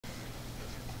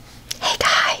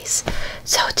guys.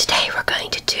 So today we're going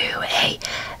to do a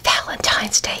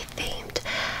Valentine's Day themed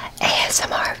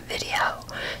ASMR video.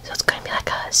 So it's going to be like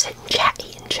a sit and chat,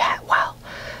 eat and chat while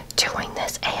doing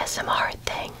this ASMR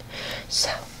thing.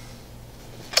 So,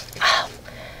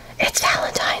 it's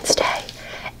Valentine's Day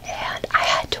and I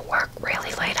had to work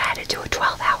really late. I had to do a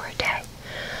 12-hour day.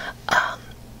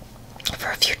 For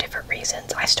a few different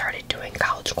reasons. I started doing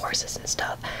college courses and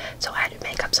stuff, so I had to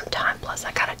make up some time. Plus,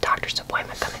 I got a doctor's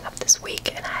appointment coming up this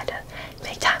week, and I had to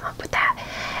make time up with that.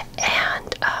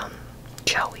 And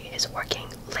Joey is working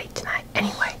late tonight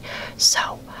anyway,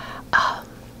 so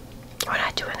we're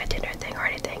not doing a dinner thing or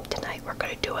anything tonight. We're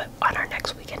gonna do it on our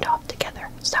next weekend off together.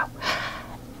 So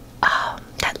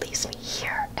that leaves me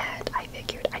here, and I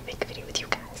figured I'd make a video with you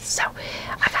guys. So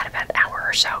I got about an hour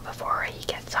or so before he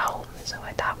gets home, so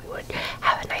I thought we would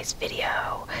have a nice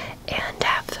video and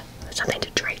have something to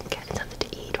drink and something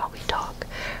to eat while we talk.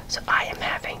 So I am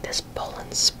having this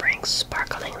Poland Springs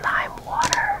sparkling lime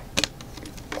water.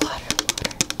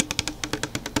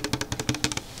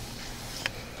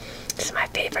 This is my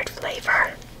favorite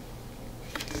flavor.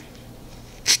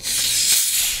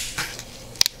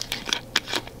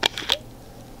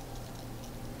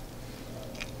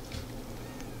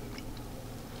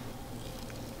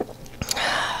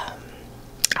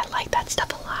 That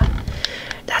stuff a lot.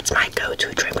 That's my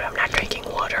go-to drink when I'm not drinking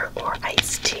water or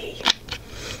iced tea.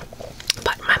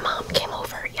 But my mom came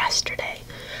over yesterday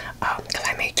because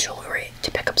I made jewelry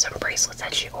to pick up some bracelets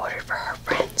that she ordered for her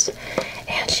friends,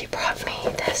 and she brought me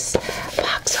this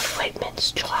box of White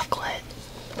Mints chocolate.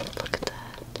 Look at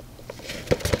that.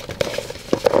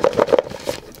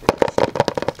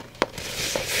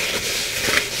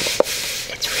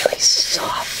 It's really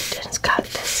soft and it's got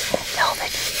this velvet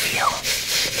feel.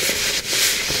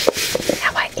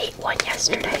 I ate one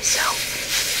yesterday, so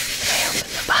when I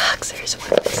opened the box, there's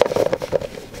one missing.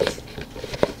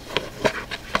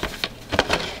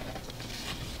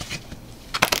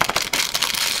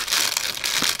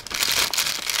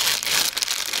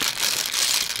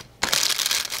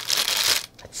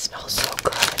 It smells so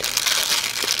good.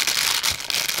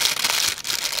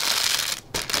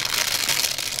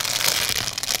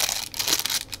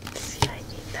 Let's see, I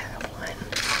ate that one.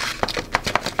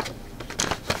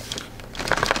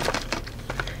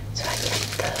 So I get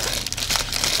the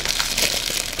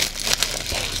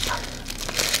paper,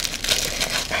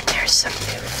 and there's some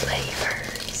new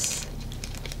flavors.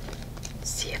 Let's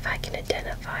see if I can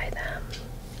identify them.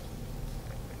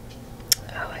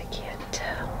 Oh, I can't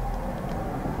tell.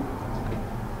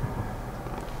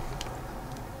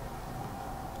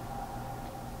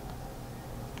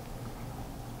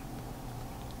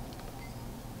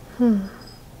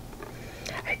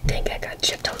 I think I got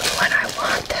chipped on the one I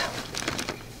want though.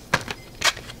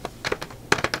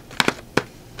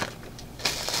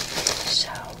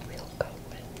 So we'll go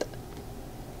with,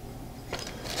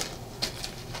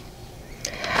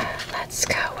 let's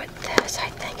go with this. I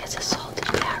think it's a salted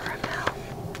caramel.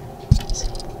 Let's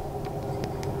see.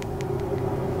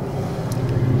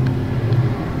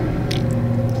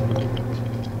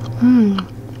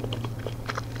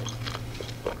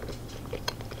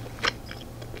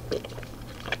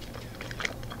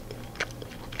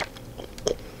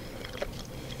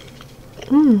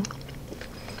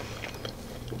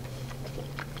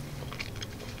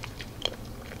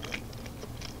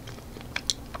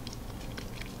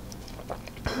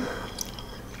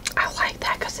 I like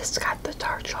that because it's got the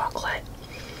dark chocolate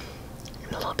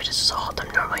and a little bit of salt.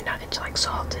 I'm normally not into like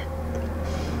salted.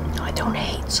 I don't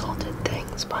hate salted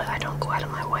things, but I don't go out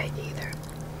of my way either.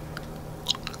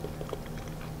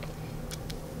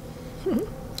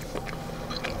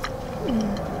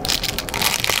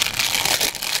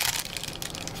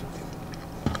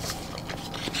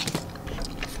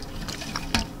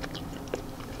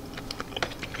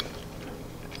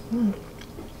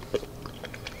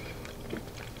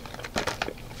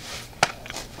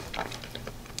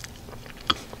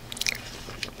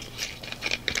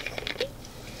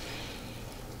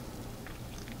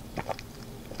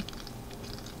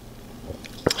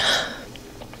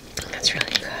 That's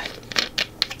really good.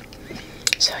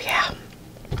 So yeah,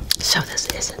 so this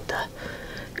isn't the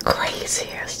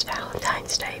craziest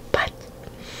Valentine's Day, but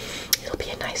it'll be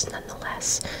a nice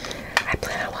nonetheless. I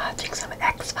plan on watching some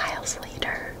X-Files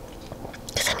later.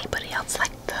 Does anybody else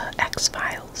like the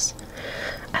X-Files?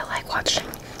 I like watching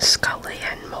Scully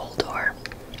and Mulder.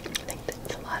 I think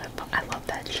that's a lot of fun. I love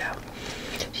that show.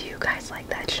 Do you guys like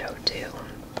that show too?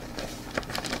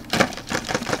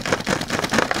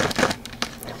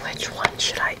 Which one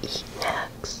should I eat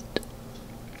next?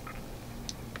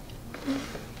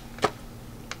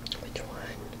 Which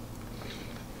one?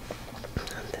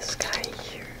 This guy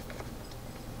here.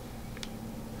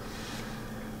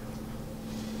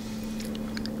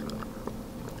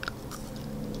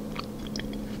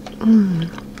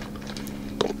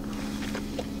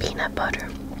 Peanut butter.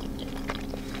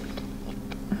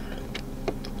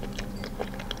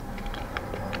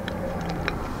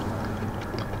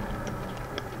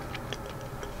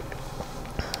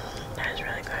 That is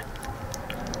really good.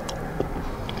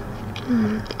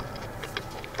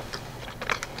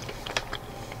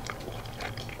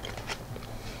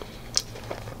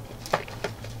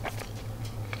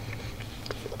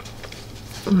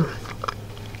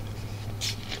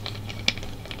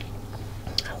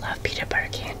 I love peanut butter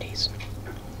candies.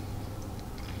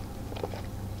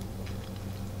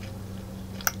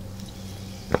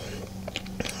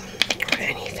 Or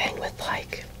anything with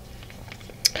like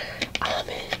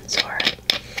almonds or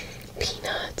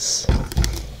peanuts.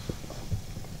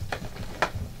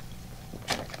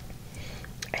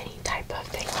 Any type of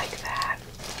thing like that.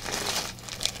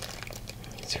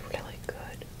 It's really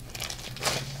good.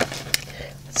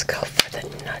 Let's go for the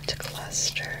nut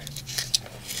cluster.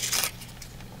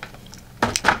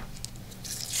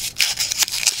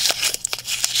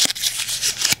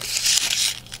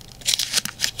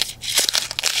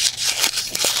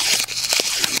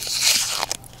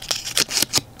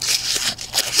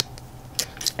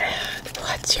 And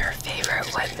what's your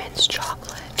favorite women's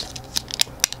chocolate?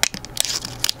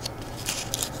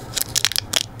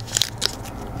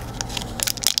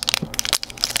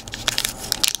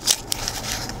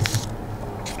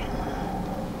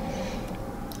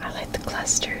 I like the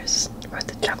clusters or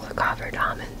the chocolate covered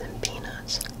almonds and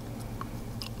peanuts.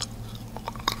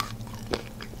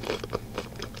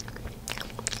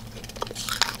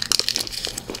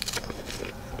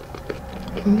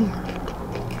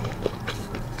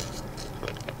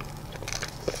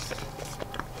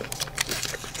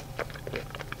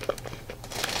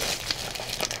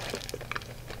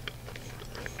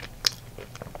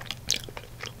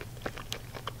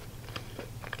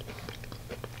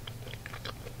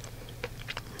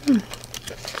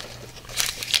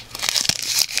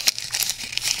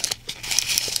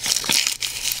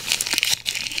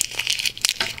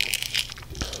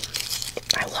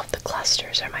 I love the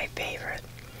clusters, they're my favorite.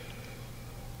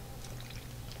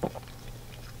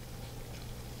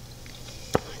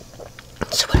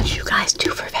 So what did you guys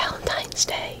do for Valentine's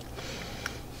Day?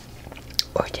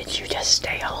 Or did you just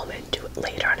stay home and do it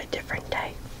later on a different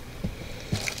day?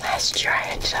 Last year I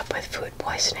ended up with food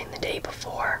poisoning the day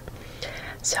before.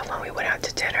 So when we went out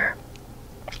to dinner,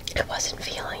 I wasn't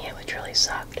feeling it, which really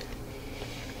sucked.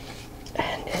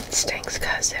 And it stinks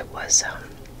because it was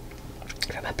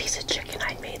from a piece of chicken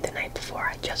I'd made the night before.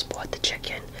 I just bought the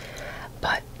chicken,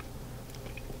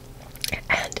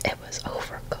 and it was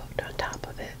overcooked on top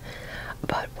of it.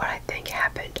 But what I think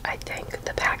happened, I think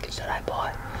the package that I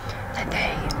bought, that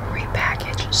they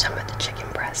repackaged some of the chicken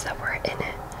breasts that were in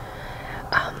it.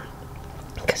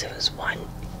 Because it was one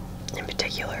in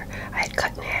particular I had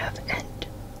cut in half, and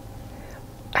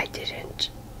I didn't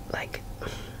like.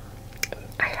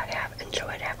 I had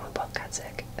enjoyed having we both got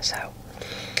sick. So,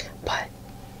 but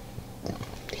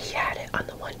he had it on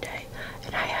the one day,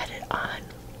 and I had it on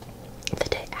the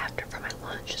day after for my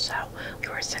lunch. So we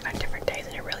were sick on different days,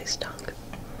 and it really stunk.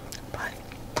 But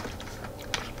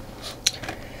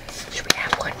should we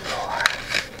have one more?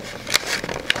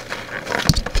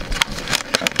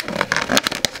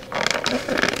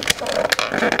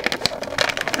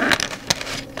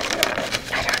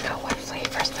 I don't know what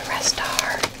flavors the rest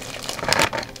are.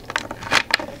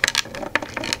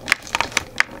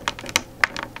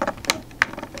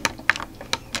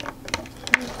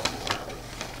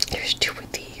 There's two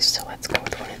of these, so let's go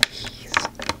with one of these.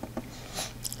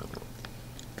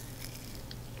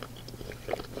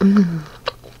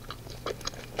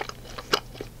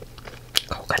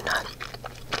 Coconut.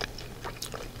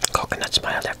 Coconut's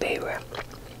my other favorite.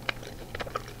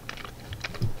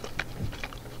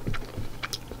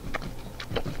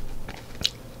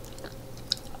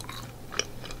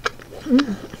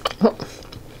 Oh.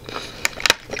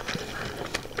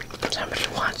 Somebody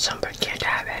wants some but can't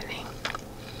have any.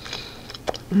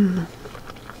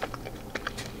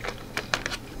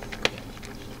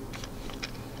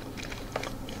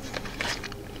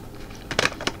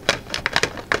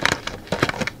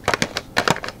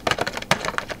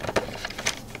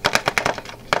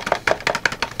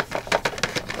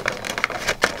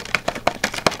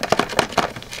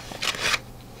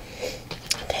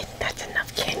 I think that's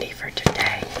enough candy for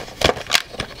today.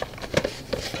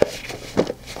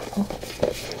 Oh,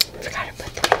 forgot to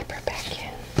put the paper back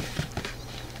in.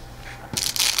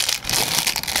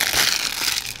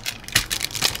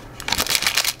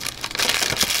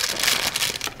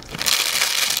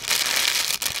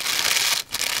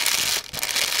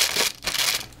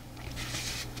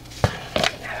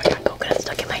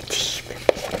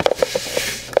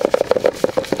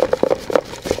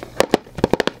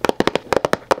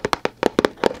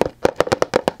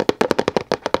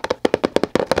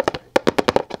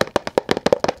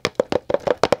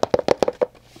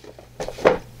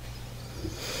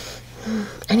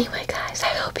 Anyway, guys, I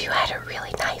hope you had a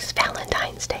really nice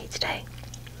Valentine's Day today.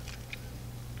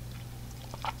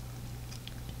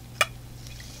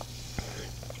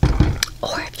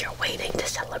 Or if you're waiting to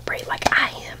celebrate like I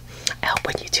am, I hope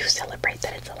when you do celebrate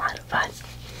that it's a lot of fun.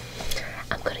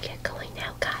 I'm gonna get going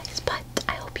now, guys, but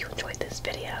I hope you enjoyed this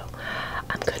video.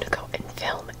 I'm gonna go and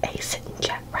film a sit and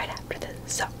chat right after this.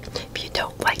 So if you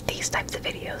don't like these types of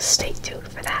videos, stay tuned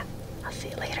for that. I'll see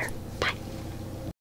you later.